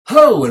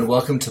Hello and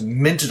welcome to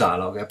Minter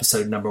Dialogue,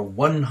 episode number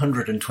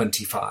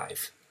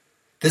 125.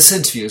 This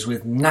interview is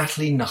with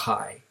Natalie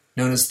Nahai,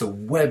 known as the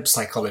Web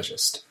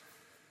Psychologist.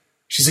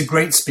 She's a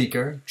great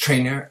speaker,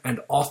 trainer, and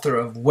author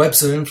of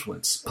Webs of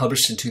Influence,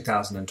 published in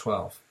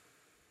 2012.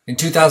 In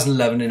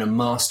 2011, in a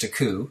master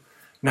coup,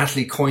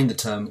 Natalie coined the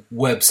term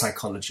web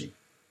psychology.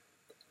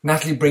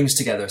 Natalie brings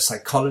together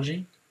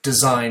psychology,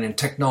 design, and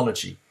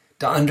technology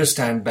to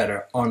understand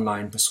better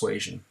online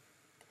persuasion.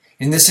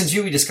 In this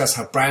interview, we discuss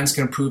how brands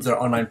can improve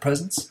their online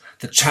presence,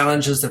 the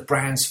challenges that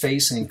brands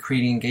face in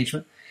creating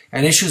engagement,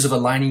 and issues of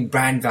aligning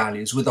brand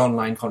values with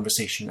online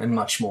conversation, and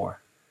much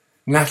more.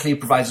 Natalie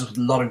provides us with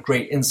a lot of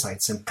great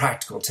insights and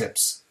practical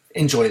tips.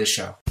 Enjoy the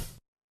show.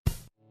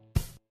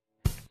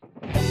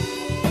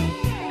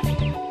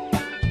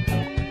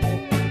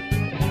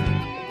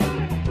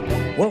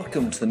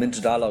 Welcome to the Minter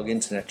Dialogue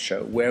Internet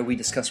Show, where we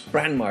discuss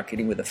brand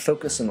marketing with a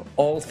focus on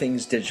all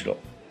things digital.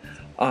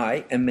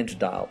 I am Minter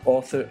Dial,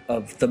 author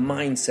of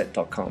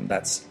TheMyndset.com,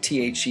 that's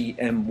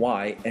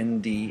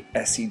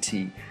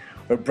TheMyndset,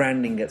 where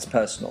branding gets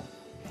personal.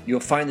 You'll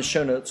find the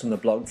show notes on the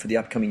blog for the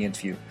upcoming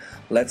interview.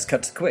 Let's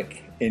cut to the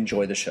quick.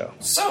 Enjoy the show.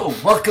 So,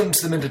 welcome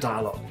to the Minter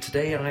Dialogue.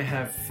 Today I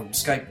have from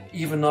Skype,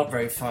 even not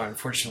very far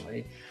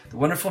unfortunately, the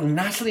wonderful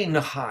Natalie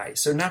Nahai.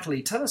 So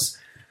Natalie, tell us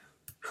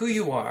who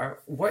you are,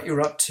 what you're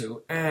up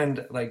to,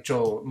 and like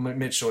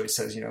Mitch always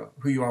says,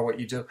 who you are, what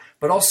you do,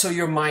 but also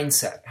your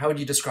mindset. How would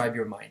you describe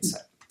your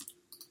mindset?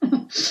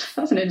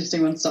 That's an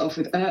interesting one to start off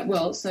with.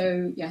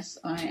 Yes,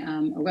 I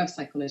am a web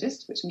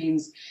psychologist, which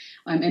means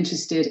I'm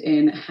interested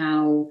in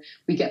how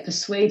we get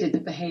persuaded to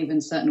behave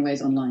in certain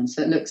ways online.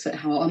 So it looks at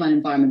how online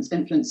environments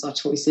influence our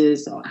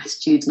choices, our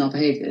attitudes, and our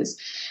behaviors.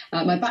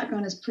 My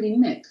background is pretty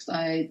mixed.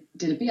 I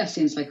did a BSc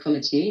in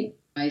psychology.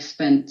 I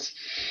spent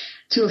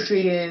 2 or 3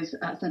 years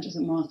at Central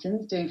St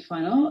Martin's doing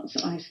fine arts.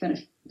 I spent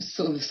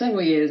sort of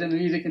several years in the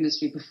music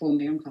industry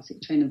performing. I'm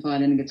classically trained in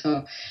violin and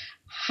guitar.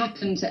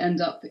 Happened to end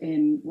up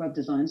in web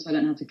design, so I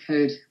don't have to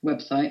code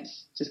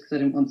websites just because I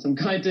didn't want some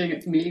guy doing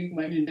it for me,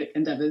 my music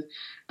endeavours.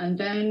 And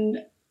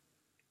then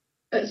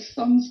at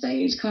some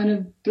stage kind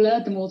of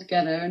blurred them all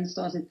together and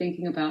started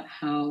thinking about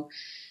how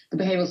the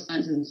behavioural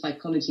sciences and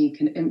psychology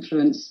can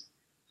influence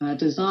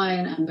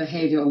design and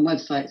behaviour on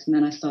websites. And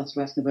then I started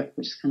writing a book,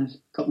 which kind of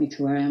got me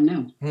to where I am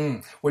now.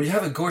 Well, you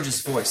have a gorgeous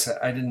voice.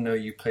 I didn't know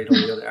you played all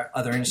the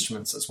other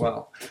instruments as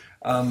well.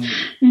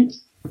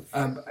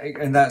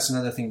 And that's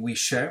another thing we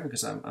share,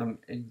 because I'm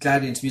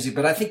glad into music.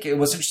 But I think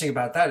what's interesting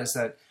about that is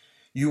that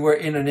you were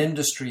in an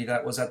industry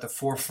that was at the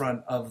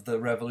forefront of the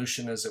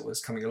revolution as it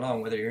was coming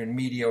along, whether you're in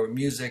media or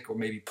music or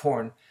maybe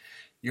porn.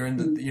 You're in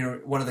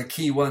the one of the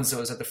key ones that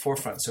was at the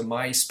forefront. So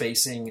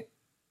MySpacing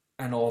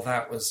and all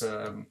that was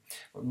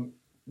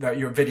that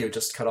your video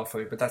just cut off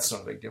of me, but that's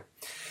not a big deal.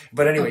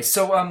 But anyway,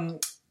 so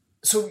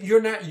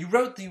you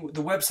wrote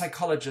the Web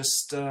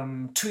Psychologist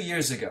 2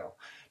 years ago.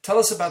 Tell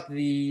us about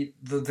the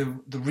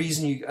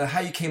reason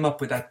how you came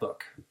up with that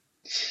book.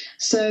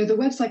 So the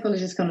Web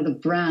Psychologist is kind of the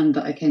brand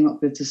that I came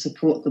up with to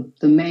support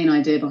the main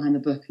idea behind the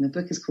book. And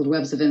the book is called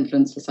Webs of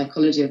Influence, the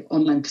Psychology of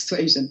Online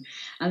Persuasion.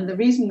 And the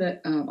reason that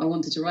I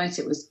wanted to write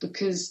it was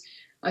because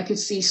I could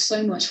see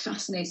so much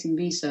fascinating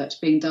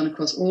research being done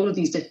across all of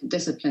these different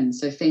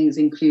disciplines. So things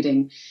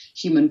including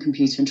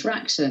human-computer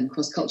interaction,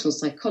 cross-cultural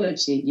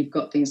psychology. You've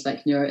got things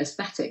like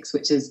neuroaesthetics,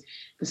 which is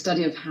the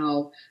study of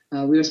how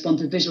we respond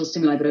to visual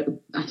stimuli, but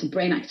at a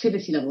brain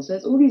activity level. So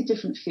there's all these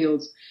different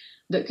fields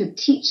that could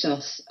teach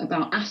us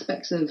about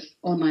aspects of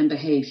online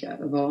behavior,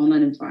 of our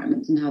online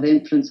environments and how they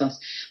influence us.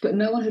 But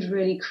no one had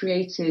really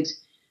created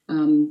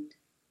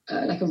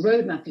like a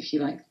roadmap, if you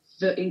like,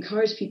 that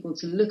encouraged people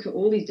to look at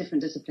all these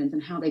different disciplines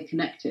and how they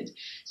connected.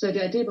 So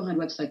the idea behind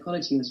web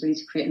psychology was really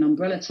to create an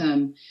umbrella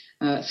term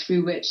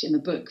through which, in the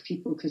book,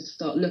 people could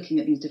start looking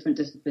at these different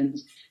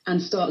disciplines and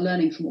start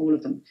learning from all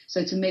of them.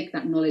 So to make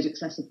that knowledge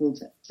accessible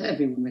to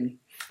everyone, really.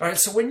 All right,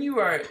 so when you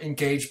are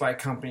engaged by a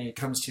company, it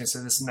comes to you and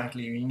says, "Listen,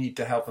 Natalie, you need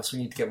to help us. We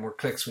need to get more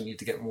clicks. We need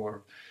to get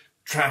more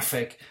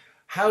traffic."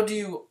 How do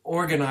you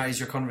organize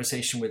your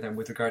conversation with them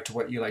with regard to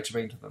what you like to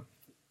bring to them?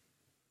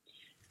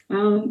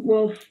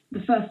 Well,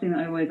 the first thing that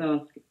I always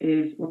ask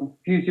is,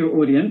 who's your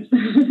audience?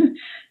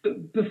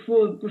 But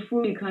before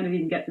you kind of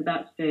even get to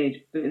that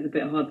stage, but it's a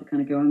bit hard to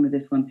kind of go on with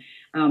this one,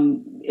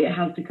 it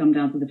has to come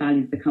down to the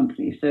values of the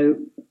company. So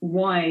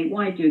why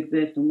do you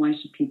exist and why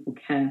should people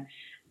care?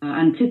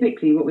 And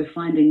typically what we're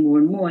finding more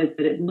and more is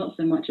that it's not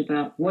so much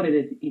about what it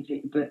is that you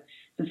do, but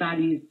the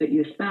values that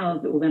you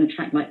espouse that will then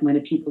attract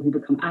like-minded people who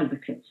become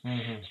advocates.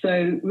 Mm-hmm.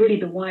 So really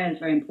the why is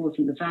very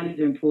important, the values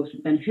are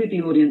important, then who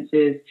the audience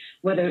is,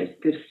 whether it's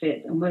a good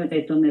fit, and whether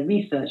they've done their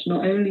research,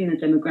 not only in the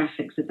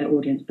demographics of their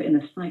audience, but in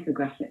the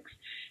psychographics.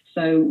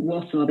 So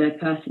what are their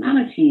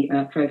personality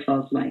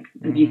profiles like?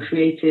 Mm-hmm. Have you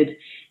created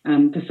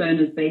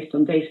personas based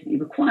on data that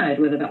you've acquired,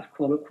 whether that's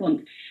qual or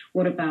quant?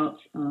 What about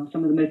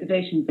some of the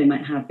motivations they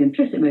might have, the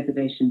implicit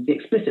motivations, the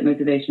explicit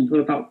motivations?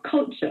 What about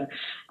culture?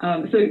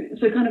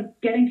 So kind of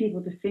getting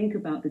people to think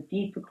about the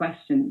deeper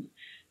questions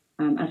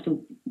as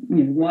to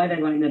why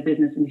they're running their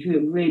business and who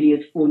it really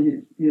is for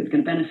and who it's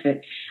going to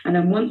benefit. And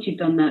then once you've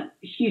done that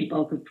huge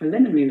bulk of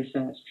preliminary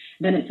research,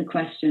 then it's a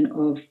question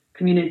of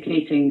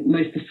communicating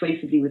most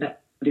persuasively with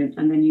that audience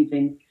and then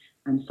using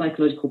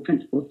psychological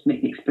principles to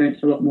make the experience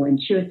a lot more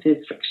intuitive,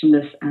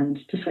 frictionless, and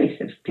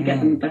persuasive to get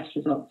them the best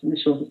results in the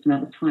shortest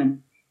amount of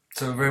time.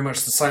 So very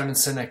much the Simon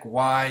Sinek,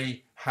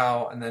 why,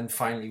 how, and then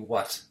finally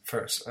what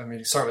first. I mean,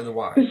 you start with the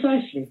why.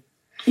 Precisely.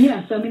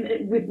 Yeah, so I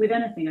mean, with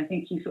anything, I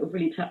think you sort of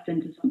really tapped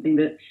into something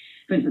that,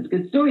 for instance,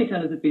 good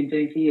storytellers have been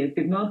doing for years,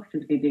 good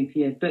marketers have been doing for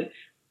years, but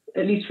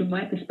at least from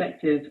my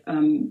perspective,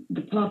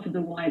 the part of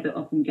the why that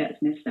often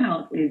gets missed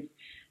out is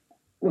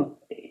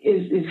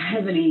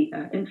heavily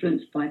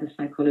influenced by the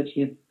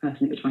psychology of the person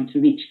that you're trying to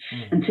reach.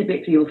 And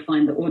typically you'll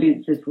find that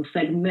audiences will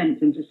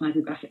segment into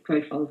psychographic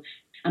profiles,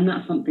 and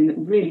that's something that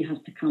really has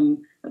to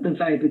come at the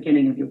very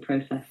beginning of your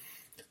process.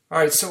 All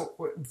right, so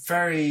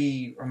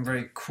I'm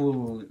very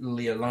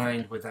coolly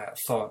aligned with that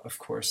thought, of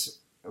course.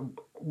 And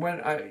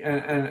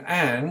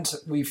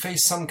we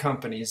face some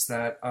companies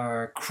that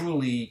are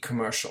cruelly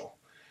commercial.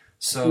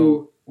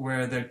 So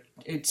where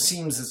it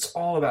seems it's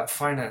all about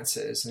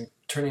finances and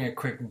turning a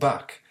quick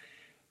buck.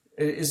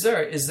 Is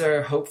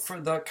there hope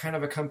for that kind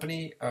of a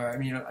company? I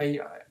mean,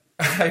 I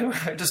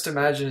just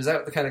imagine, is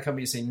that the kind of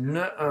company you say,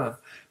 nuh-uh?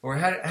 Or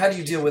how do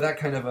you deal with that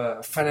kind of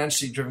a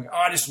financially driven,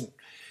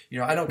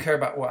 I don't care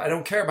about why. I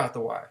don't care about the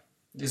why.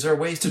 Is there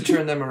ways to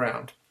turn them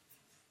around?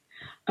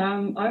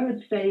 I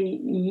would say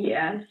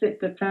yes.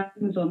 It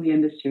depends on the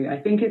industry. I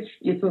think if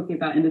you're talking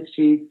about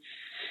industries,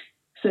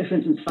 so for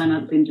instance,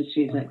 finance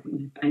industries like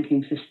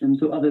banking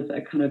systems or others that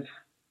are kind of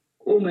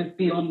almost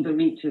beyond the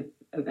reach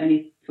of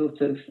any sort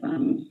of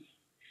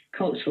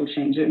cultural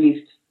change, or at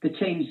least the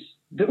change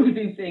that we've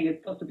been seeing is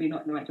possibly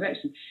not in the right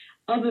direction.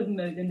 Other than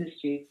those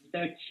industries,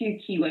 there are two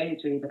key ways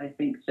really that I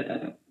think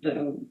that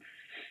are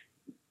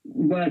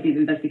worthy of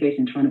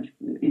investigation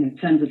in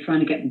terms of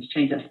trying to get them to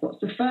change their spots.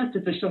 The first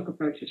is the shock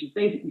approach, which is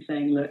basically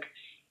saying, look,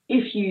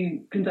 if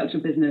you conduct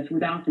your business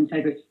without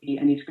integrity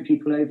and you screw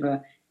people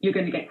over, you're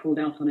going to get called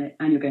out on it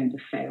and you're going to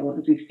fail,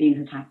 as we've seen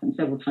has happened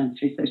several times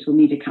through social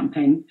media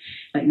campaigns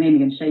like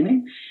naming and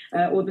shaming.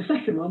 Or the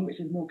second one, which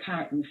is more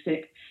carrot than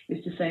stick,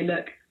 is to say,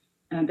 look,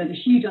 there's a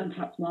huge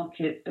untapped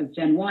market of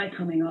Gen Y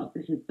coming up.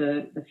 This is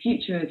the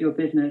future of your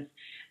business.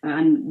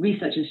 And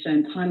research has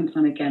shown time and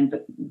time again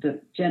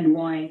that Gen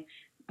Y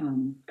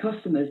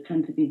customers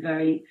tend to be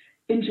very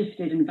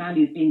interested in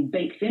values being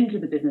baked into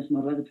the business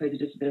model as opposed to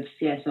just a bit of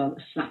CSR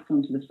that's slapped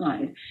onto the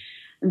side.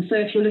 And so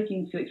if you're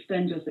looking to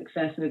extend your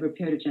success over a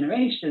period of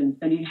generations,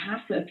 then you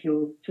have to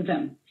appeal to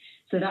them.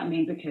 So that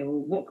means, okay, well,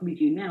 what can we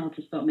do now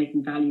to start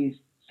making values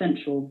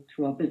central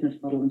to our business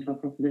model and to our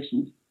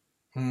propositions?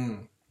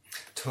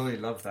 Totally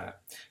love that.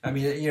 I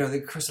mean,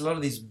 of course, a lot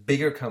of these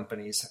bigger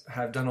companies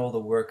have done all the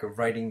work of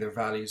writing their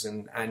values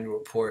in annual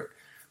report,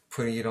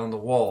 putting it on the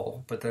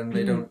wall, but then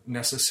they don't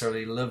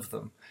necessarily live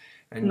them.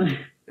 And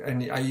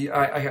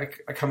I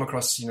come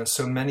across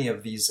so many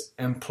of these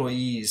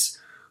employees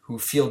who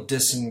feel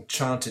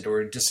disenchanted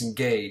or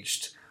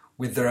disengaged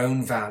with their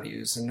own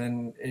values, and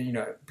then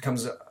it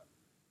becomes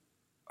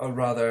a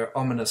rather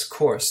ominous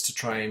course to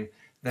try and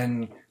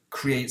then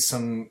create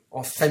some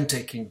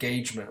authentic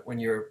engagement when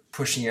you're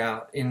pushing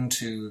out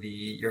into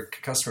your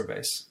customer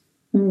base.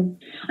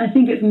 I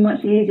think it's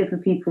much easier for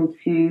people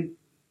to,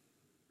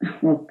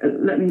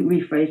 let me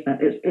rephrase that.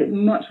 It's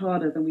much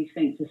harder than we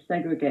think to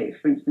segregate,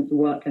 for instance,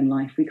 work and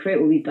life. We create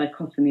all these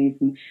dichotomies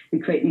and we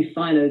create these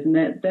silos, and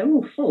they're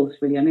all false,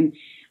 really. I mean,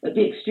 at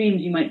the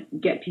extremes, you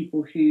might get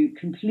people who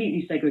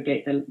completely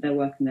segregate their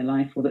work and their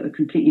life, or that are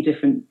completely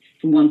different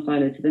from one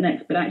silo to the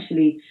next. But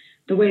actually,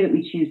 the way that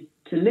we choose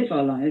to live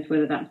our lives,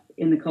 whether that's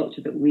in the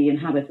culture that we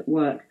inhabit at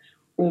work,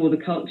 or the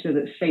culture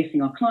that's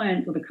facing our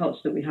clients, or the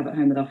culture that we have at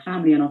home with our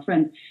family and our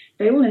friends,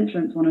 they all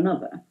influence one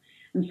another.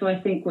 And so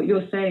I think what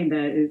you're saying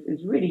there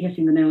is really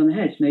hitting the nail on the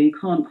head. You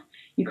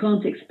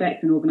can't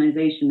expect an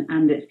organisation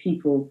and its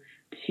people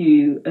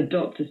to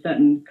adopt a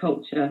certain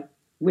culture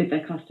with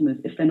their customers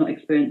if they're not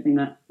experiencing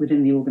that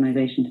within the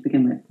organisation to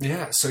begin with.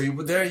 Yeah. So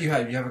there you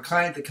have a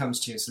client that comes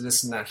to you and says,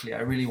 "Listen, Natalie,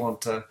 I really want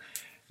to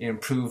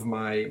improve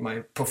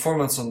my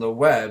performance on the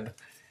web."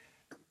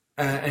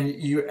 And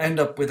you end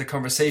up with a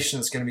conversation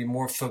that's going to be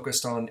more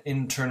focused on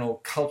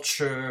internal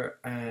culture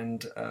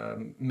and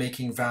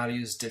making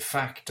values de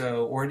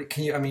facto, or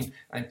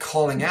and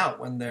calling out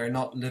when they're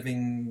not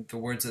living the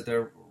words that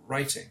they're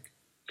writing.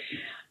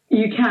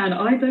 You can.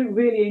 I don't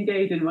really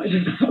engage in much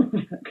of that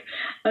work.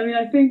 I mean,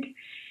 I think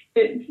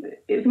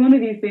it's one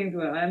of these things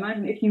where I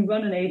imagine if you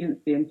run an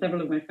agency, and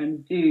several of my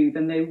friends do,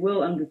 then they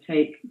will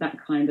undertake that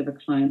kind of a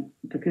client,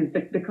 because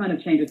the kind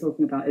of change we're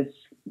talking about is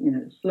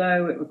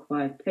slow, it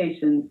requires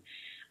patience,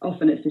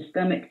 often it's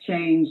systemic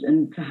change,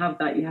 and to have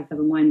that you have to have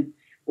a mind,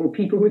 or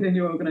people within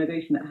your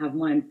organisation that have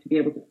minds to be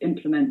able to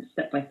implement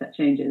step-by-step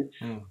changes.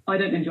 I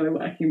don't enjoy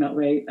working that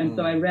way, and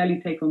so I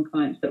rarely take on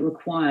clients that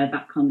require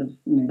that kind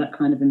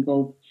of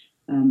involved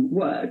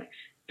work.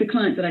 The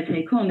clients that I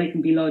take on, they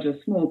can be large or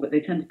small, but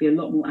they tend to be a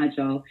lot more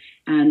agile,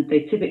 and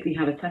they typically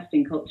have a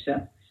testing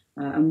culture,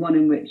 and one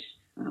in which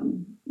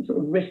sort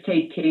of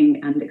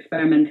risk-taking and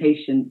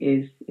experimentation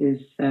is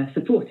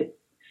supported. It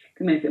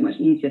can make it much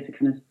easier to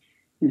kind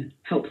of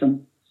help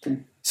them.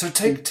 So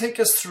take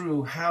us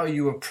through how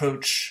you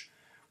approach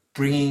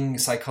bringing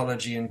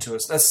psychology into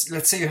us.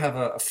 Let's say you have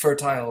a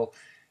fertile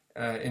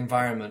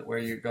environment where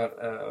you've got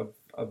a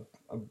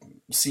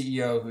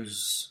CEO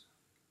who's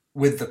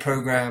with the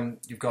program.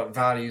 You've got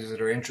values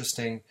that are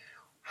interesting.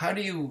 How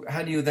do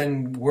you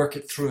then work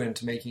it through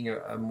into making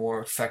a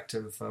more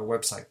effective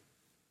website?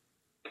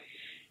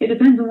 It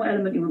depends on what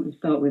element you want to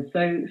start with.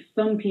 So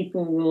some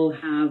people will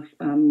have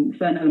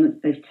certain elements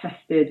they've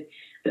tested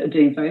that are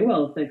doing very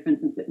well. So, for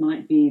instance, it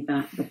might be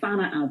that the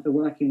banner ads are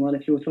working well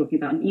if you're talking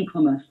about an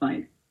e-commerce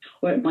site,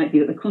 or it might be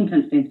that the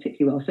content's doing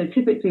particularly well. So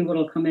typically what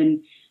I'll come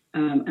in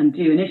and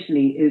do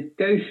initially is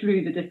go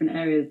through the different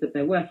areas that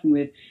they're working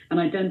with and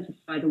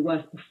identify the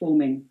worst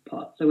performing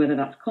parts. So whether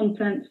that's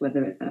content,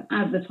 whether it's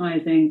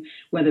advertising,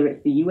 whether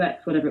it's the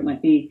UX, whatever it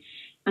might be.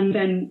 And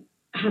then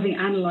having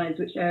analysed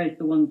which areas are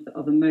the ones that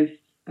are the most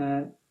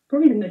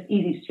probably the most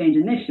easy to change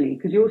initially,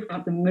 because you also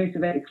have to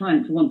motivate the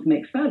client to want to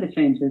make further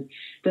changes,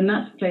 then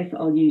that's the place that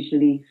I'll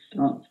usually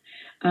start.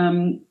 I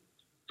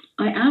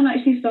am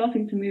actually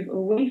starting to move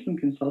away from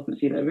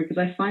consultancy, though, because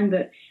I find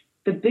that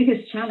the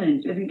biggest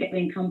challenge isn't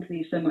getting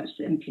companies so much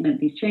to implement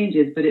these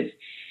changes, but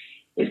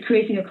it's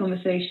creating a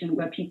conversation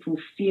where people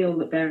feel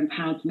that they're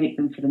empowered to make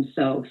them for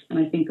themselves. And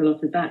I think a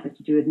lot of that has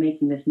to do with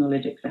making this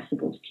knowledge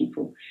accessible to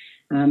people.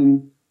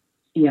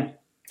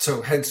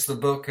 So hence the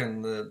book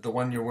and the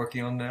one you're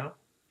working on now?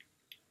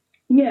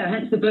 Yeah,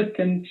 hence the book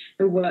and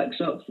the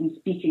workshops and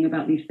speaking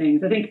about these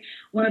things. I think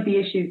one of the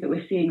issues that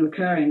we're seeing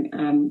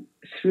recurring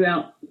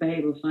throughout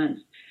behavioural science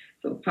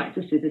sort of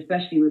practices,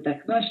 especially with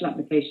their commercial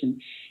application,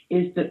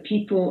 is that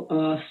people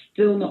are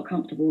still not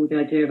comfortable with the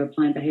idea of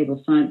applying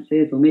behavioural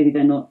sciences, or maybe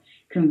they're not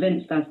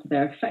convinced as to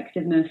their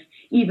effectiveness,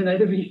 even though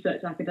the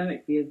research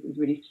academically is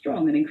really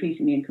strong and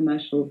increasingly in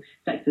commercial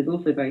sectors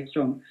also very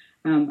strong.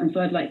 And so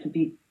I'd like to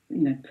be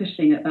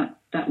pushing at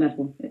that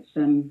level. It's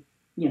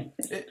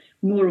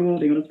more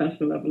rewarding on a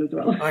personal level as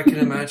well. I can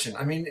imagine.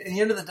 I mean, at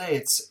the end of the day,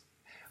 it's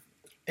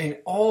in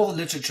all the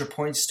literature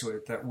points to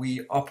it that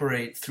we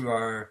operate through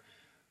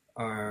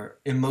our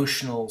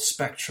emotional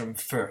spectrum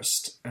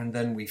first, and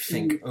then we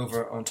think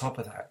over on top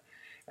of that.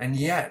 And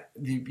yet,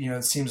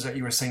 it seems that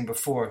you were saying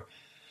before,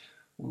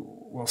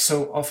 well,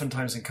 so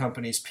oftentimes in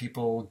companies,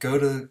 people go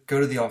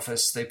to the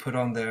office, they put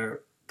on their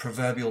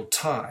proverbial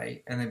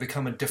tie, and they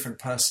become a different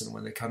person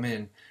when they come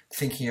in,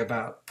 thinking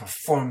about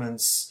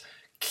performance,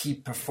 key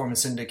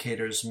performance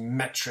indicators,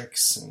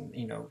 metrics, and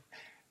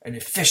and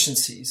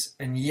efficiencies.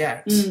 And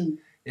yet,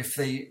 if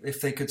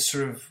they could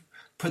sort of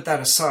put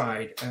that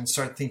aside and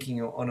start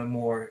thinking on a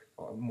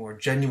more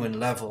genuine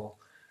level,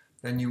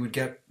 then you would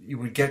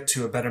get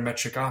to a better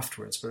metric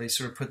afterwards. But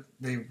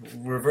they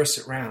reverse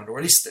it round,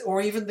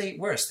 or even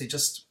worse,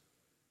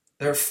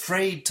 they're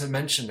afraid to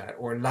mention that,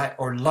 or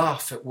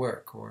laugh at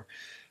work, or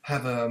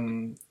have a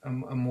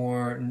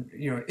more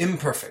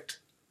imperfect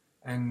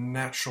and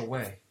natural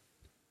way.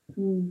 I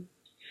mean,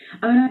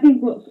 I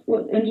think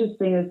what's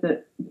interesting is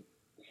that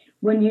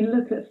when you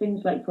look at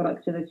things like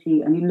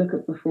productivity and you look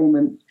at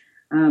performance,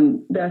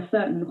 there are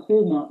certain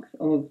hallmarks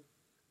of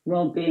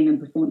well-being and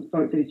performance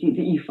productivity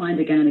that you find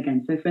again and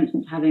again. So, for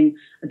instance, having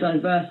a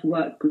diverse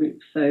work group,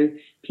 so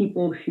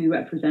people who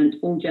represent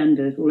all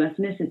genders, all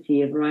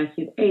ethnicity, a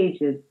variety of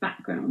ages,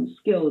 backgrounds,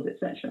 skills,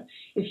 etc.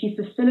 If you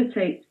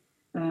facilitate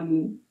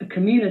a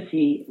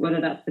community,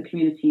 whether that's the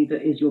community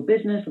that is your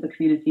business or the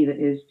community that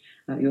is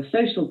your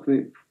social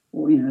group,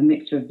 or a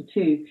mixture of the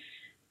two,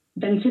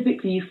 then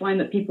typically you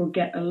find that people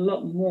get a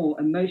lot more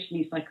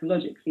emotionally,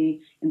 psychologically,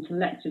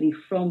 intellectually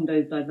from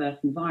those diverse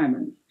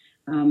environments.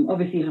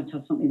 Obviously, you have to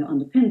have something that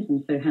underpins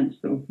them, so hence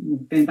sort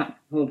of going back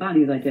to the whole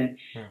values idea.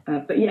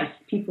 Yeah. But yes,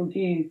 people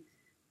do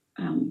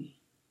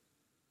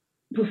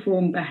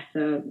perform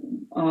better,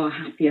 are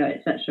happier,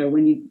 etc.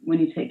 when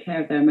you take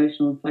care of their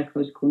emotional and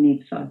psychological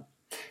needs first.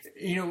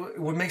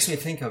 What makes me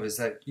think of is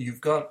that you've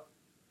got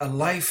a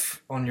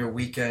life on your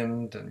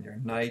weekend and your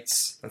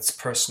nights that's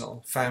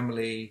personal,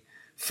 family,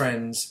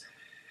 friends,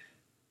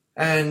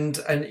 and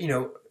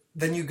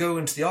then you go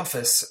into the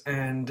office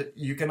and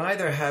you can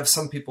either have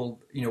some people,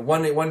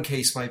 one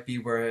case might be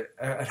where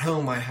at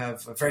home I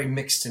have a very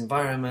mixed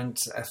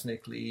environment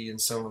ethnically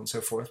and so on and so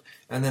forth,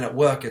 and then at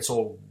work it's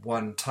all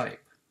one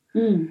type.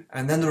 And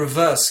then the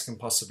reverse can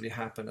possibly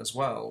happen as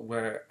well,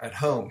 where at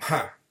home,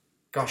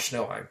 gosh,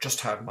 no, I just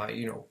have my,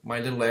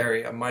 my little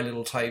area, my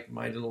little type,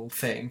 my little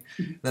thing.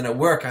 Mm-hmm. Then at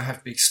work, I have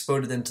to be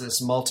exploded into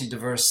this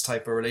multi-diverse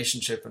type of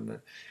relationship and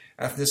the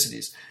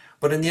ethnicities.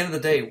 But in the end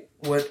of the day,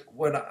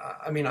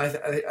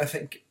 I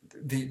think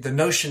the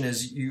notion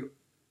is,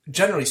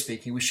 generally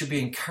speaking, we should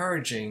be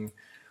encouraging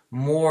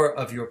more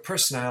of your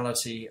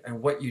personality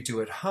and what you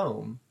do at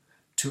home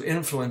to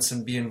influence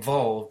and be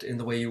involved in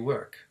the way you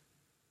work.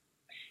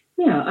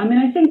 Yeah, I mean,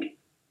 I think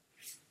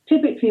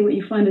typically what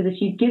you find is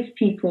if you give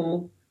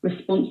people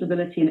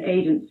responsibility and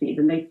agency,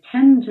 then they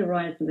tend to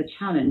rise to the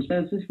challenge.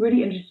 There's this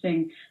really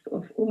interesting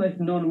sort of almost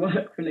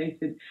non-work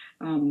related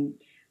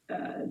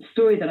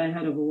story that I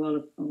heard of a while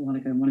ago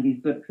in one of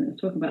these books, and it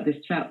was talking about this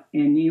chap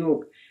in New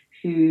York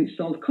who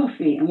sold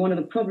coffee, and one of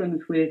the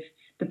problems with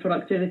the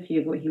productivity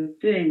of what he was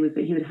doing was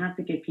that he would have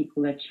to give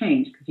people their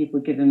change, because people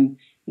would give him,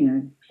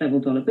 several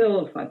dollar bill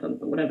or $5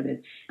 bill, whatever it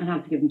is, and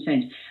have to give them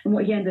change. And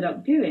what he ended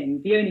up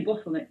doing, the only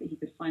bottleneck that he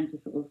could find to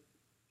sort of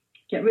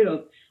get rid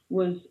of,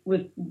 was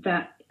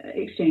that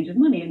exchange of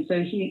money. And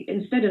so he,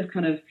 instead of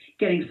kind of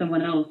getting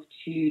someone else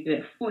to do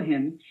it for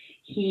him,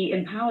 he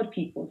empowered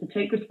people to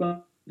take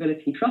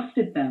responsibility,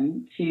 trusted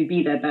them to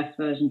be their best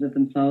versions of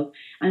themselves,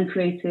 and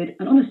created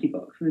an honesty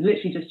box. It was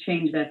literally just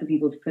change there for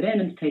people to put in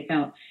and to take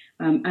out.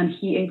 And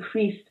he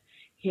increased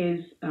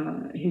his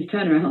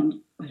turnaround,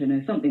 I don't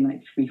know, something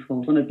like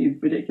threefold, one of these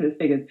ridiculous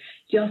figures,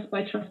 just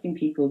by trusting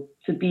people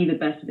to be the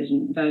best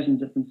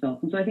versions of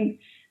themselves. And so I think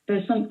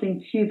there's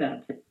something to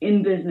that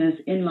in business,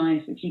 in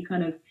life. If you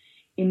kind of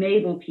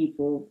enable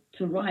people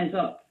to rise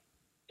up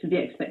to the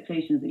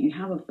expectations that you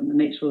have of them and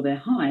make sure they're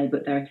high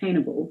but they're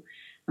attainable,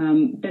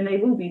 then they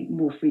will be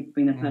more free to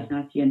bring their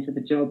personality into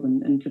the job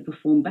and to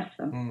perform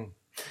better.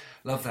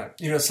 Love that.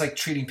 It's like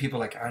treating people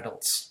like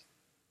adults.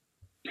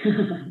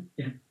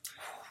 Yeah.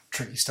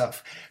 Tricky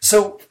stuff.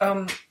 So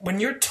when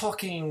you're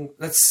talking,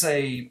 let's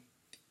say,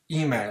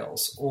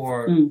 emails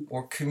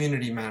or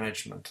community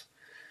management,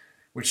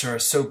 which are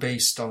so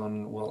based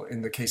on, well,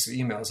 in the case of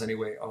emails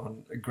anyway,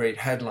 on a great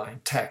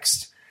headline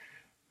text,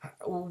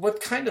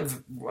 what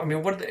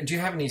do you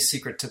have any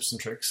secret tips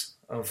and tricks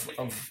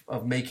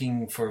of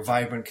making for a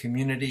vibrant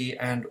community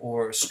and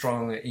or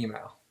strong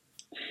email?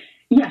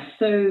 Yes,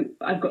 so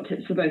I've got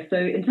tips for both. So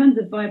in terms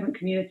of vibrant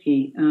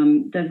community,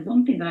 there's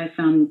one thing that I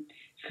found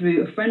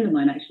through a friend of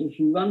mine, actually,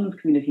 who runs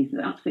communities.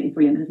 It's absolutely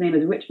brilliant. His name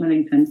is Rich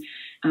Millington,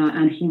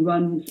 and he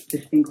runs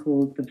this thing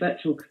called the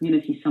Virtual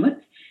Community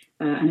Summit,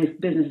 and his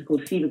business is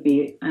called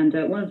Feverbee. And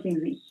one of the things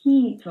that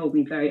he told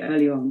me very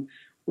early on,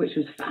 which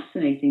was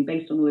fascinating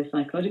based on all this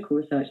psychological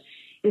research,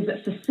 is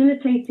that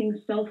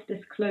facilitating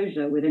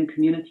self-disclosure within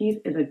communities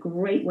is a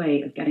great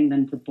way of getting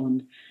them to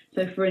bond.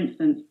 So, for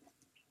instance,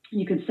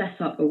 you could set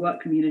up a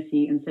work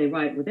community and say,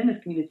 right, within this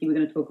community, we're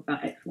going to talk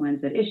about X, Y, and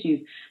Z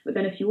issues. But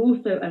then if you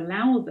also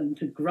allow them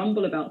to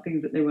grumble about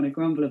things that they want to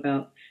grumble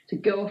about, to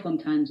go off on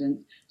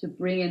tangents, to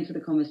bring into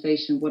the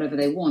conversation whatever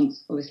they want,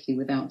 obviously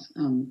without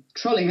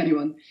trolling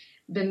anyone,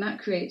 then that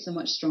creates a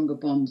much stronger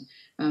bond.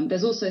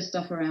 There's also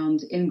stuff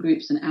around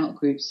in-groups and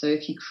out-groups. So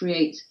if you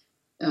create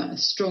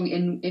strong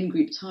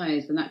in-group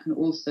ties, then that can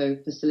also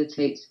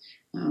facilitate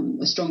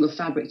a stronger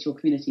fabric to your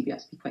community. But you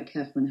have to be quite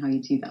careful in how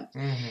you do that.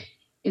 Mm-hmm.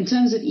 In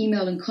terms of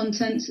email and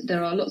content,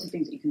 there are lots of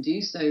things that you can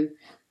do. So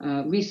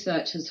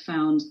research has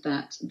found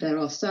that there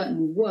are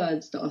certain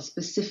words that are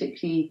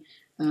specifically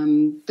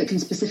that can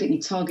specifically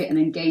target and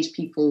engage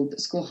people that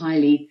score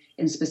highly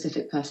in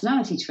specific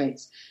personality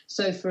traits.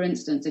 So, for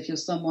instance, if you're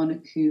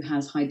someone who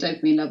has high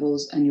dopamine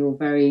levels and you're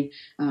very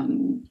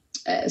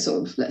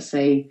sort of, let's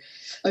say,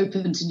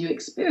 open to new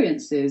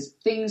experiences,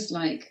 things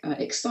like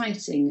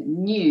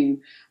exciting,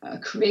 new,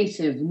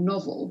 creative,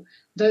 novel,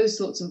 those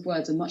sorts of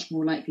words are much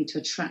more likely to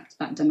attract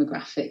that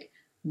demographic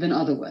than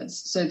other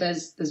words. So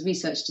there's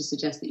research to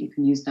suggest that you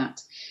can use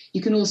that.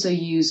 You can also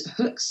use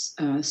hooks,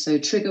 so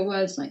trigger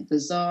words like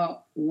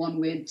bizarre, one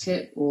weird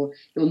tip, or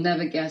you'll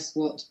never guess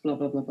what, blah,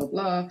 blah, blah, blah,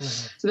 blah.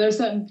 Mm-hmm. So there are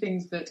certain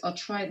things that are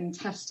tried and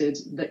tested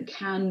that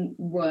can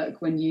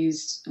work when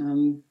used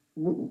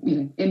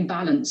in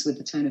balance with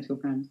the tone of your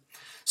brand.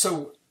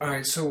 So, all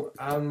right. So,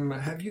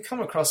 have you come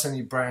across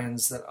any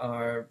brands that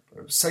are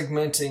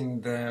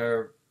segmenting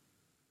their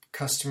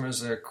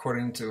customers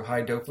according to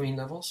high dopamine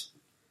levels?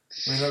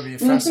 I mean, that would be a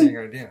fascinating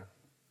idea.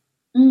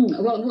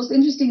 Well, what's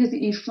interesting is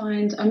that you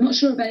find, I'm not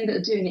sure of any that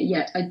are doing it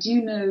yet. I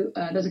do know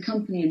there's a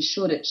company in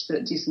Shoreditch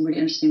that do some really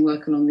interesting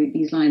work along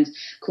these lines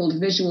called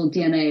Visual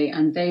DNA,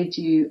 and they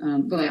do,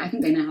 I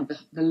think they now have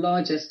the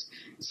largest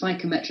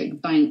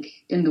psychometric bank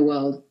in the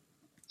world.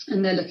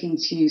 And they're looking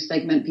to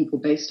segment people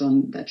based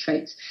on their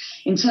traits.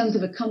 In terms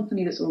of a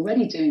company that's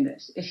already doing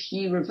this, if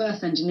you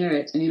reverse engineer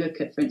it and you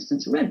look at, for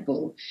instance, Red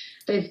Bull,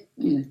 they've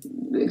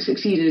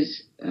succeeded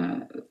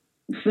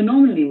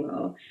phenomenally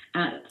well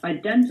at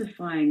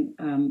identifying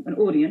an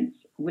audience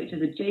which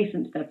is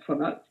adjacent to their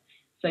product.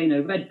 So,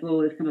 Red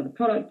Bull is kind of the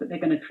product, but they're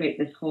going to create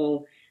this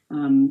whole,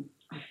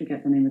 I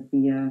forget the name of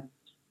the,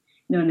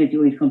 when they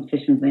do all these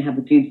competitions, they have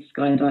the dude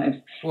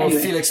skydives. Well,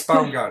 anyway. Felix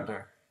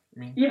Baumgartner.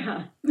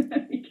 Yeah,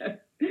 there we go.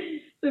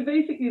 So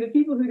basically, the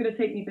people who are going to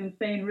take these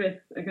insane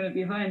risks are going to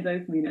be high in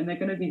dopamine, and they're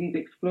going to be these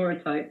explorer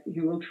types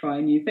who will try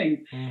new things.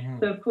 Mm-hmm.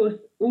 So, of course,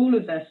 all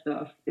of their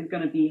stuff is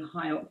going to be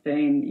high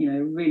octane,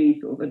 really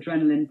sort of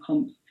adrenaline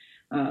pumped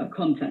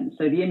content.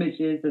 So the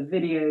images, the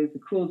videos, the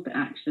calls to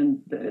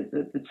action,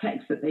 the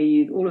text that they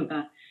use, all of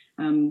that.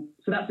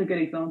 So that's a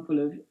good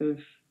example of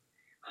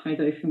high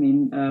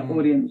dopamine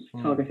audience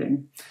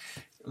targeting.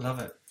 Love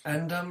it.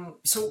 And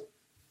so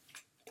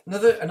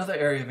another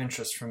area of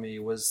interest for me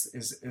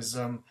is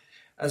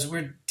as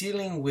we're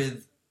dealing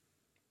with,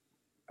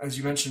 as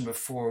you mentioned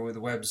before, with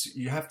webs,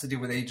 you have to deal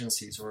with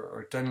agencies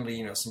or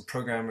generally, some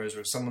programmers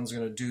or someone's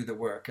going to do the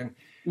work. And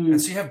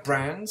so you have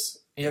brands,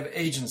 you have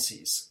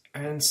agencies.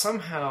 And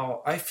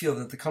somehow I feel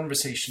that the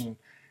conversation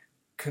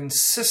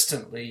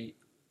consistently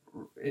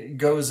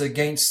goes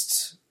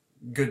against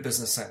good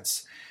business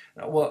sense.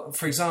 Well,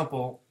 for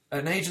example,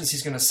 an agency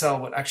is going to sell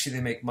what actually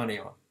they make money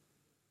on.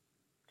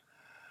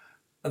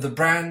 The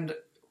brand,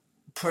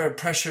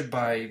 pressured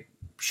by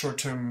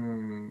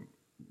short-term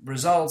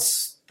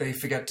results, they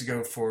forget to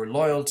go for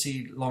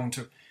loyalty,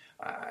 long-term.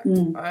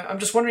 I'm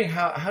just wondering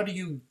how do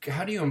you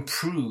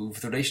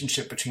improve the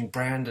relationship between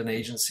brand and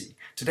agency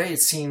today?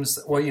 It seems,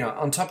 well,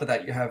 on top of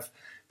that you have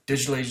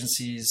digital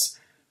agencies,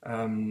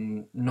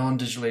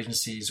 non-digital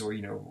agencies,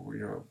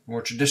 or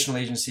more traditional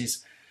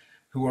agencies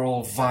who are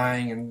all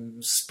vying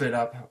and split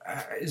up.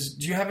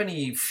 Do you have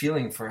any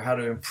feeling for how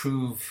to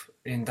improve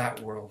in that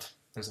world?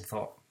 There's a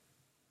thought.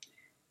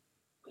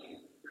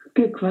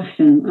 Good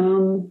question.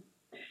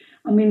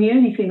 The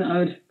only thing that I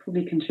would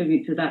probably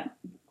contribute to that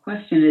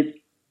question is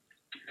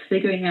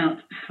figuring out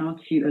how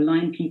to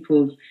align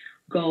people's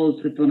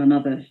goals with one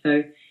another.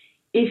 So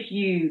if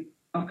you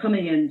are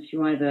coming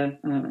into either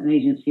an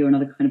agency or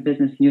another kind of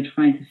business and you're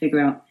trying to figure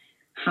out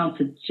how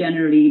to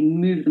generally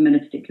move them in a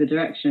particular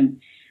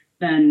direction,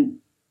 then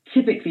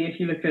typically if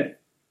you look at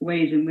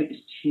ways in which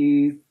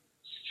to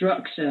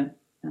structure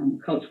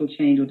cultural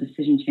change or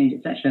decision change,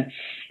 etc.,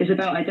 it's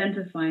about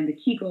identifying the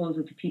key goals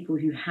of the people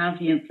who have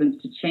the influence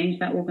to change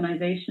that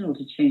organization or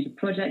to change the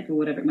project or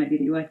whatever it might be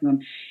that you're working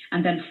on,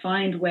 and then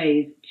find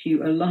ways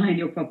to align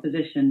your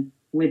proposition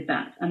with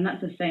that. And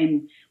that's the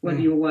same whether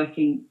you're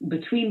working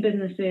between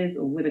businesses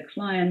or with a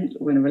client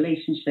or in a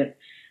relationship.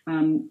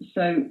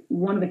 So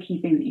one of the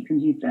key things that you can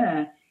do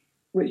there,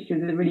 which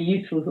is a really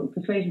useful sort of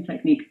persuasion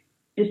technique,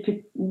 is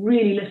to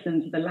really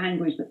listen to the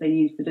language that they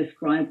use to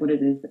describe what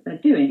it is that they're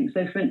doing.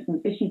 So, for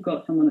instance, if you've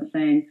got someone that's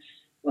saying,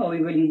 well, we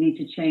really need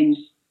to change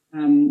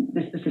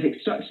this specific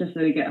structure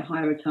so we get a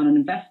higher return on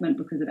investment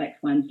because of X,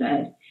 Y, and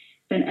Z,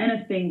 then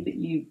anything that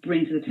you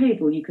bring to the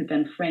table, you could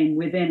then frame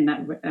within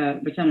that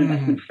return on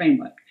investment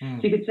framework. So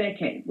you could say,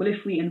 okay, well,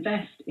 if we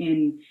invest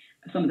in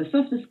some of the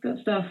softer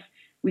stuff,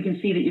 we can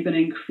see that you're going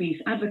to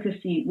increase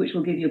advocacy, which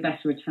will give you a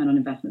better return on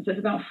investment. So it's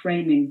about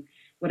framing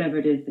whatever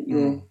it is that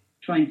you're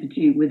trying to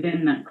do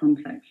within that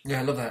context. Yeah,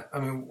 I love that.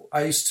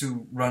 I used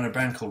to run a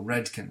brand called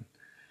Redken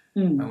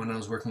when I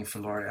was working for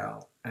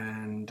L'Oreal.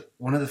 And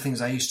one of the things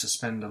I used to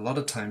spend a lot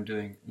of time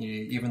doing,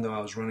 even though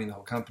I was running the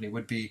whole company,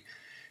 would be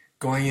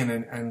going in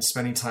and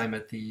spending time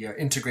at the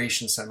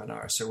integration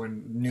seminar. So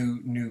when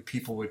new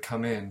people would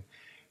come in,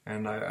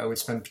 and I would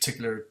spend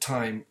particular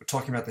time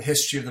talking about the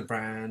history of the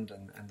brand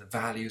and the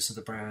values of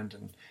the brand,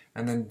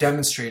 and then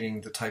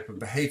demonstrating the type of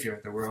behavior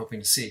that we're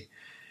hoping to see.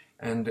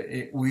 And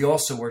we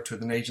also worked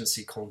with an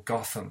agency called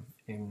Gotham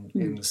in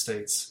the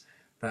States,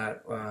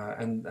 that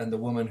and the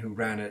woman who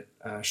ran it,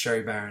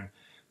 Sherry Barron.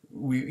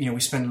 We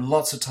spent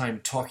lots of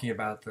time talking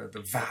about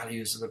the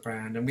values of the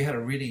brand, and we had a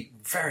really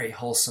very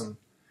wholesome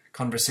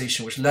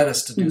conversation, which led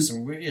us to do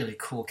some really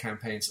cool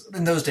campaigns.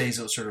 In those days,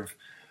 it was sort of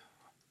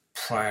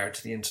prior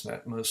to the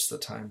internet most of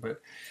the time,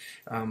 but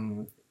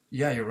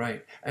yeah, you're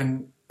right.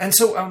 And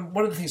so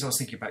one of the things I was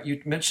thinking about,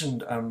 you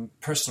mentioned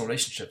personal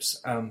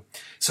relationships.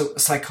 So a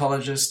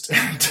psychologist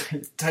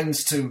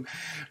tends to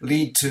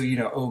lead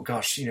to, oh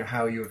gosh,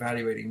 how are you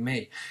evaluating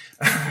me?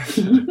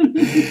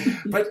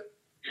 But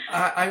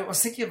I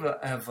was thinking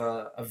of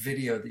a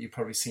video that you've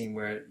probably seen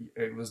where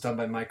it was done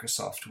by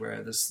Microsoft,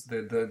 where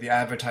the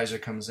advertiser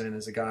comes in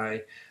as a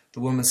guy, the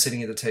woman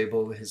sitting at the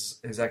table, his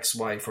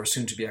ex-wife or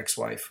soon-to-be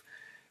ex-wife,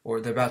 or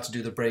they're about to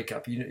do the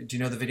breakup. Do you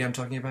know the video I'm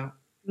talking about?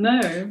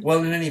 No.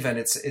 Well, in any event,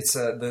 it's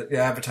the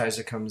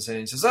advertiser comes in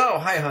and says, "Oh,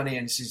 hi, honey,"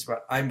 and she's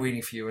about, "I'm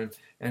waiting for you,"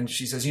 and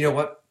she says, "You know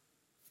what?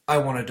 I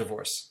want a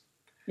divorce."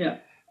 Yeah.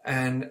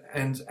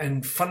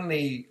 And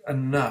funnily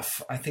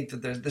enough, I think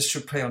that this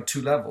should play on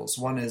two levels.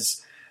 One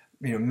is,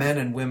 men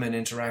and women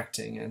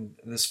interacting, and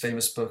this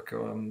famous book,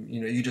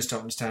 You Just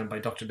Don't Understand by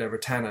Dr. Deborah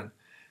Tannen,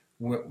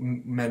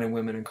 Men and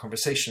Women in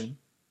Conversation.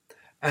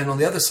 And on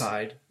the other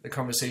side, the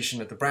conversation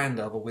at the brand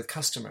level with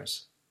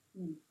customers.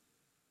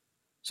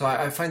 So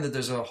I find that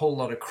there's a whole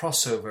lot of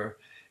crossover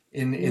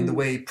in the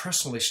way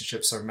personal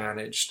relationships are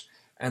managed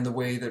and the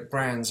way that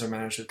brands are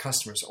managed with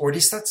customers. Or at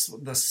least that's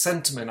the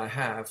sentiment I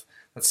have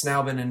that's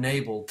now been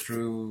enabled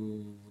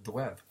through the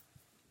web.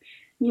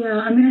 Yeah,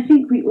 I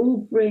think we all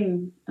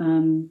bring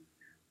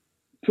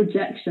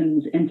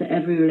projections into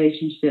every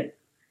relationship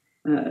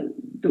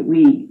that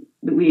we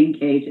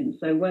engage in.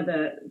 So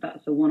whether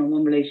that's a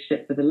one-on-one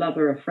relationship with a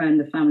lover, a friend,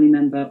 a family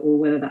member, or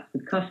whether that's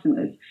with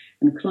customers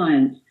and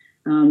clients,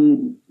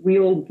 we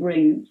all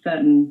bring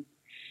certain,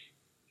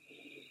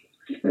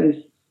 I suppose,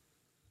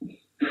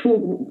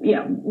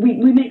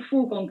 we make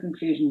foregone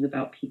conclusions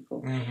about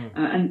people,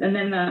 and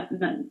then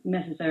that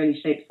necessarily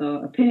shapes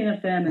our opinion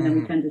of them, and then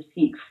we tend to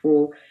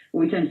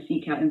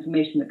seek out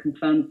information that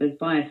confirms those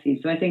biases.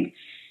 So I think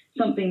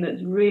something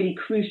that's really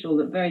crucial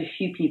that very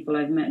few people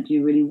I've met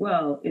do really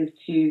well is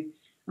to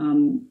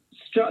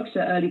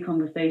structure early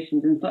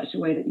conversations in such a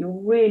way that you're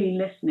really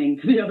listening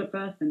to the other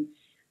person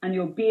and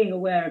you're being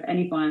aware of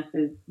any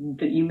biases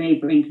that you may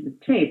bring to the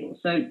table.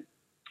 So,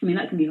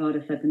 that can be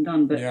harder said than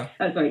done, but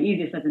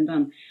easier said than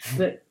done.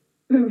 But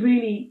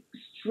really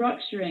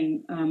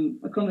structuring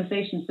a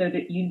conversation so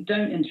that you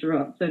don't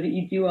interrupt, so that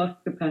you do ask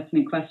the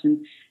pertinent questions,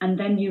 and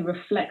then you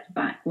reflect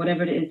back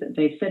whatever it is that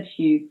they've said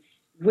to you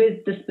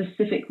with the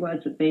specific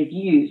words that they've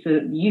used, so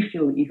that you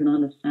feel that you can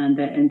understand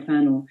their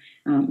internal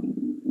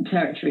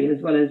territory,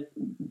 as well as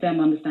them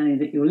understanding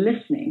that you're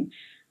listening.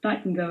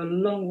 That can go a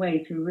long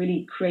way to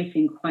really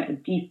creating quite a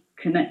deep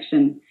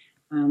connection,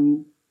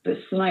 but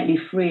slightly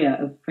freer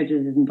of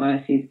prejudices and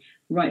biases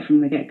right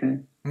from the get-go.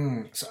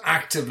 So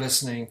active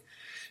listening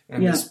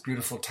and this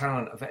beautiful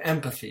talent of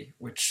empathy,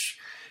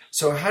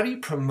 so how do you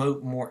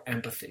promote more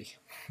empathy?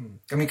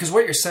 I mean, because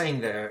what you're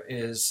saying there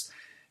is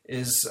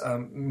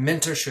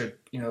Minter should,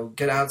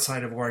 get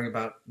outside of worrying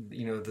about,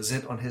 the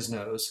zit on his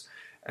nose,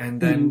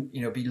 and then,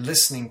 be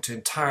listening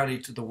entirely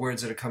to the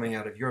words that are coming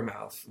out of your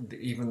mouth,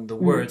 even the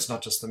words,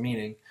 not just the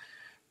meaning,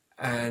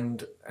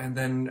 and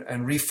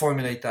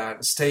reformulate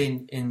that, stay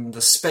in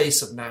the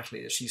space of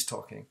Natalie as she's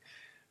talking.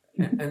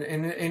 And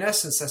in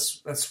essence,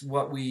 that's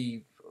what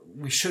we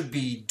should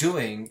be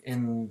doing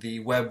in the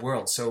web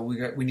world. So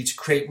we need to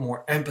create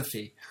more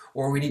empathy,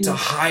 or we need to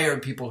hire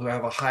people who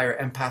have a higher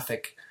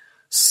empathic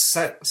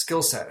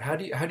skill set. How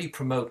do you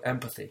promote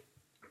empathy?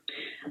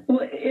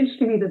 Well,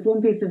 interestingly, there's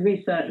one piece of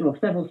research, well,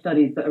 several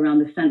studies, but around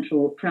the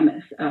central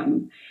premise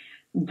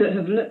that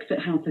have looked at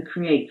how to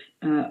create,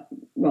 how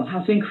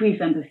to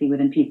increase empathy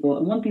within people.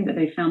 And one thing that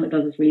they found that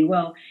does this really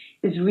well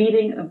is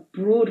reading a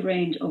broad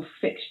range of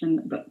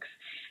fiction books.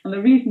 And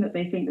the reason that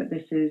they think that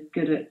this is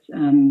good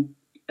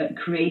at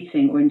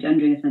creating or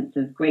engendering a sense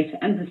of greater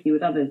empathy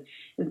with others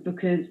is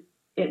because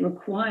it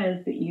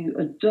requires that you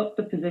adopt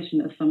the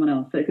position of someone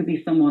else. So it could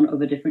be someone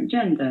of a different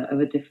gender, of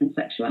a different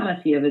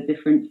sexuality, of a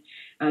different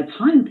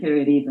time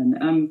period even.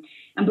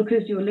 And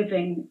because you're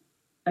living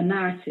a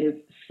narrative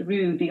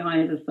through the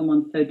eyes of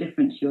someone so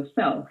different to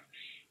yourself,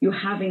 you're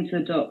having to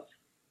adopt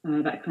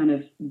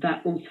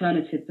that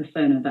alternative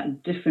persona,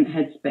 that different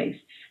headspace,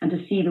 and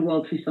to see the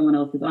world through someone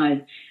else's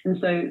eyes. And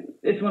so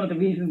it's one of the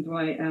reasons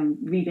why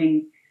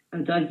reading a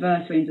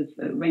diverse range of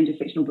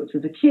fictional books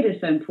as a kid is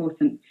so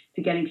important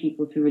to getting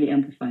people to really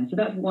empathize. So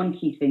that's one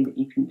key thing that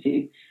you can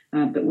do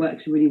that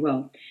works really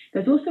well.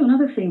 There's also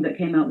another thing that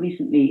came out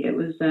recently. It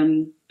was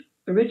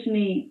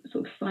originally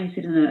sort of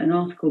cited in an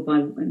article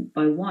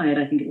by Wired,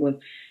 I think it was,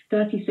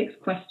 36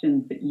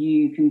 questions that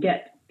you can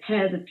get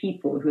pairs of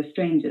people who are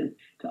strangers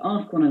to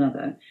ask one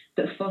another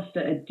that foster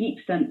a deep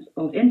sense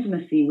of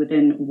intimacy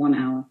within 1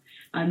 hour.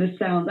 And this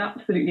sounds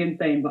absolutely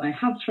insane, but I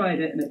have tried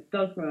it and it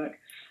does work.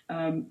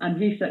 And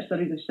research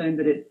studies have shown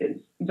that it's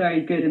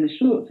very good in the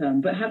short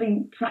term. But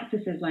having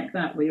practices like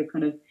that, where you're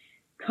kind of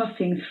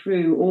cutting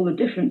through all the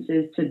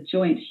differences to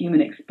joint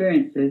human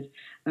experiences,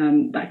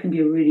 that can be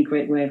a really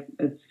great way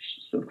of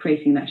sort of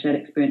creating that shared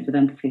experience of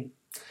empathy.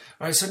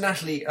 All right, so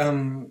Natalie,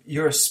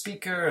 you're a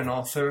speaker, an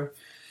author,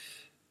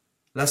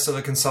 less of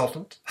a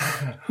consultant.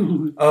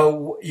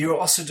 You're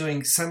also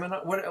doing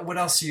seminar. What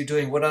else are you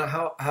doing?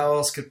 How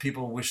else could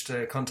people wish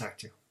to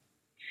contact you?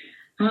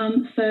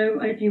 So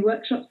I do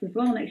workshops as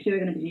well. Next year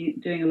we're going to be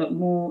doing a lot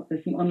more.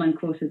 There's some online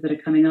courses that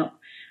are coming up.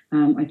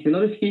 I do a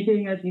lot of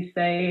speaking, as you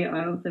say.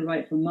 I also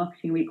write for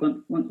Marketing Week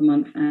once a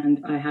month,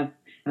 and I have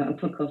a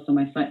podcast on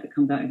my site that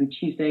comes out every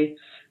Tuesday.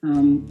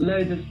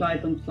 Loads of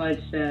slides on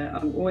SlideShare.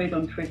 I'm always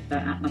on Twitter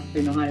at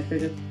Natalie Nahai. So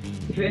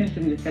if you're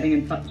interested in just getting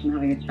in touch and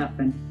having a chat,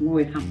 then I'm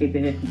always happy to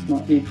hear from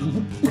smart people.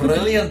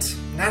 Brilliant.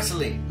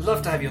 Natalie,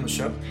 love to have you on the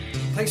show.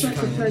 Thanks for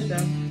coming. It's a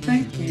pleasure.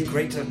 Thank you.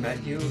 Great to have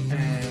met you,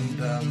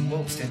 and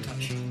we'll stay in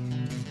touch.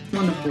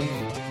 Wonderful.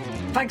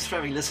 Thanks for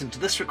having listened to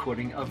this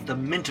recording of the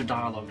Minter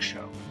Dialogue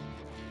Show.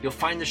 You'll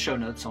find the show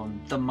notes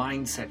on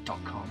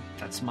themindset.com.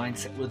 That's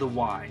mindset with a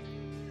Y,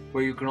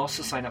 where you can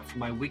also sign up for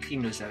my weekly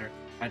newsletter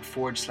at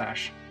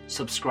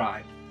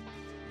 /subscribe.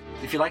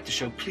 If you like the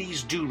show,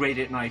 please do rate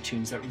it in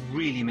iTunes. That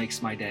really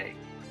makes my day.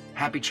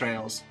 Happy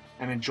trails,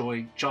 and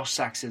enjoy Josh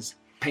Sachs's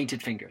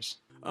Painted Fingers.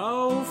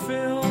 Oh,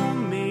 fill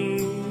me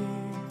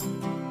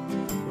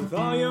with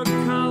all your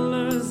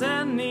colors,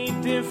 any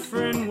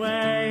different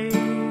way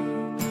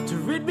to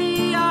rid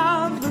me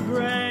of the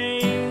gray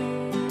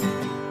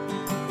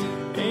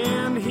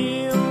and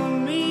heal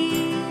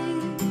me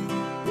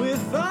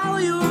with all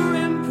your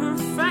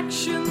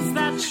imperfections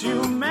that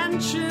you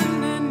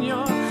mention in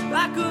your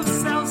lack of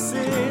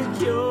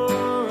self-security.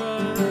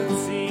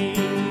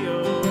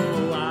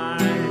 Oh,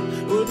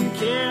 I wouldn't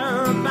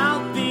care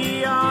about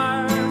the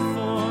art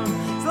form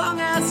as long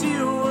as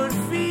you would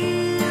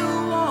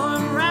feel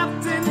warm,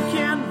 wrapped in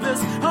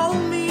canvas.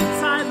 Hold me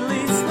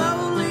tightly,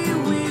 slowly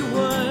we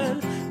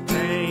would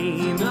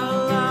paint a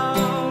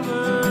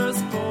lover's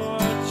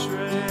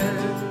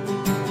portrait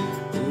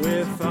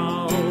with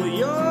all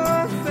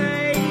your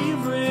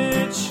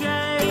favorite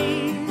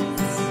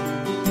shades,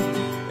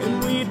 and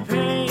we'd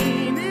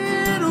paint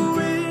it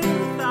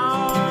with our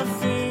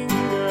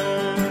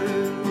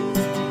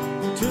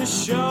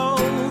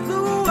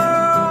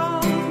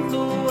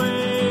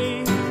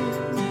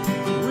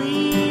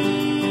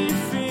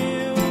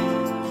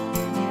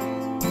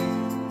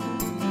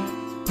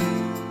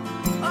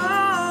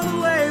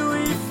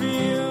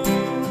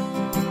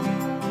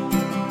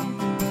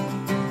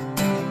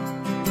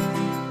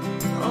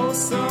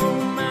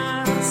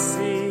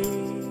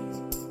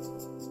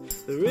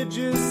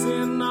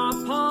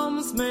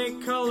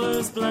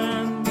colors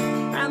blend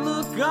and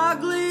look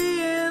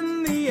ugly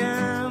in the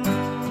end.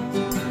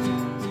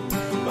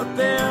 But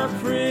they're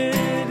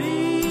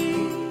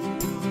pretty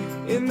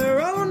in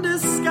their own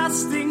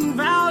disgusting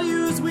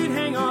values. We'd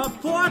hang our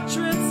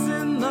portraits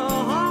in the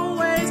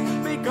hallways,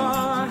 make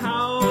our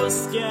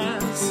house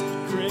guest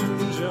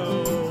cringe.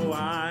 Oh,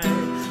 I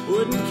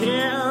wouldn't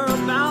care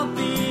about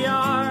the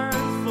art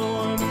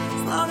form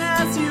as long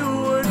as you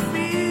would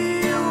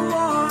feel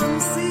warm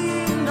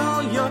seeing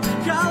all your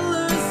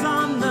colors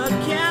on the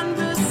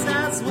canvas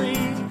as we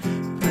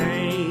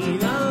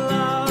paint a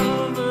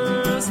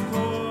lover's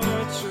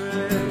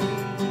portrait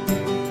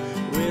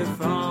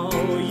with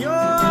all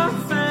your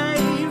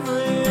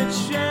favorite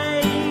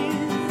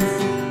shades,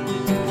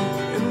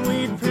 and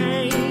we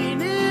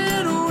paint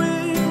it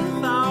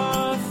with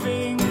our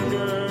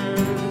fingers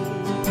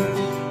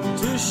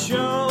to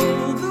show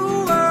the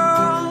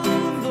world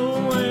the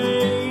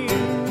way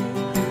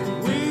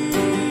we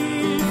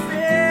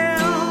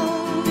feel.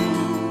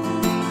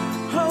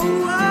 Oh,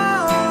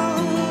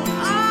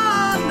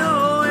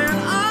 knowing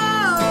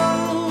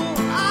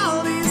all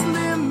these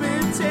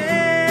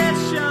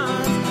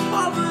limitations,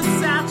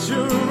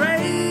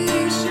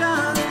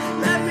 oversaturation.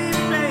 Let me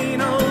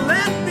paint, oh,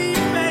 let me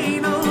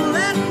paint, oh,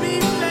 let me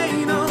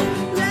paint, oh,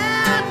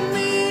 let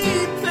me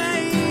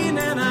paint,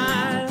 and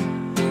I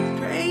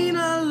paint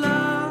a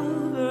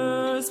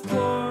lover's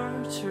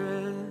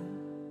portrait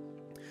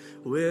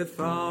with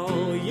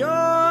all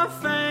your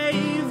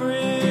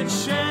favorite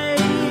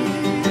shades,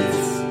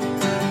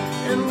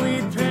 and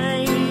we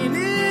paint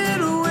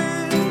it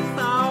with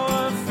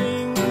our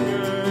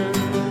fingers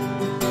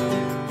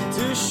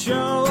to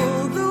show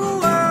the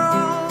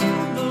world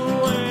the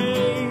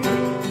way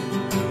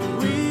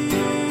we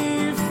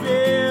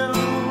feel.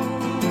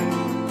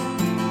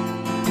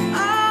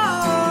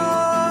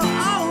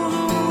 Oh,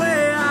 the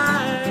way I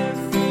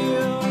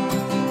feel.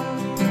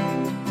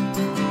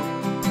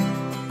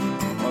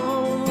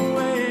 Oh, the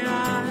way I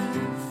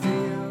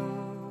feel.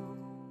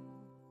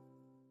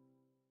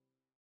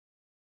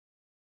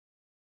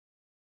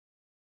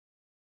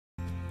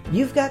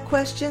 You've got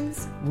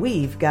questions,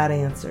 we've got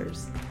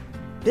answers.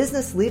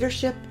 Business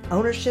leadership,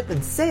 ownership,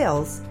 and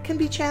sales can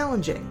be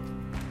challenging.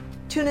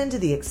 Tune into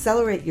the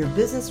Accelerate Your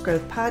Business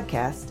Growth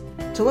podcast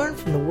to learn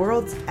from the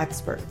world's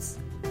experts.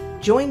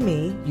 Join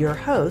me, your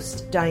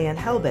host, Diane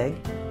Helbig,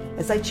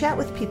 as I chat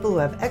with people who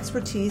have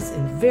expertise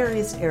in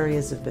various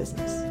areas of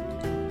business.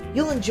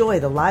 You'll enjoy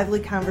the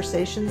lively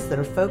conversations that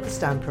are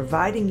focused on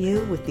providing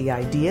you with the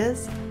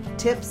ideas,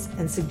 tips,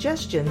 and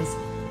suggestions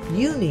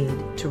you need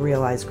to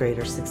realize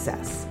greater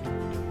success.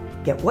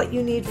 Get what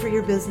you need for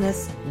your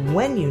business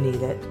when you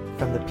need it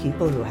from the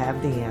people who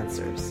have the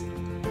answers.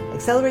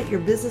 Accelerate Your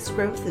Business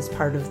Growth is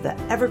part of the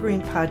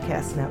Evergreen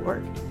Podcast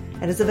Network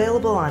and is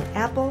available on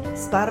Apple,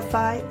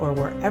 Spotify, or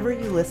wherever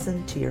you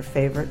listen to your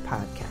favorite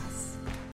podcasts.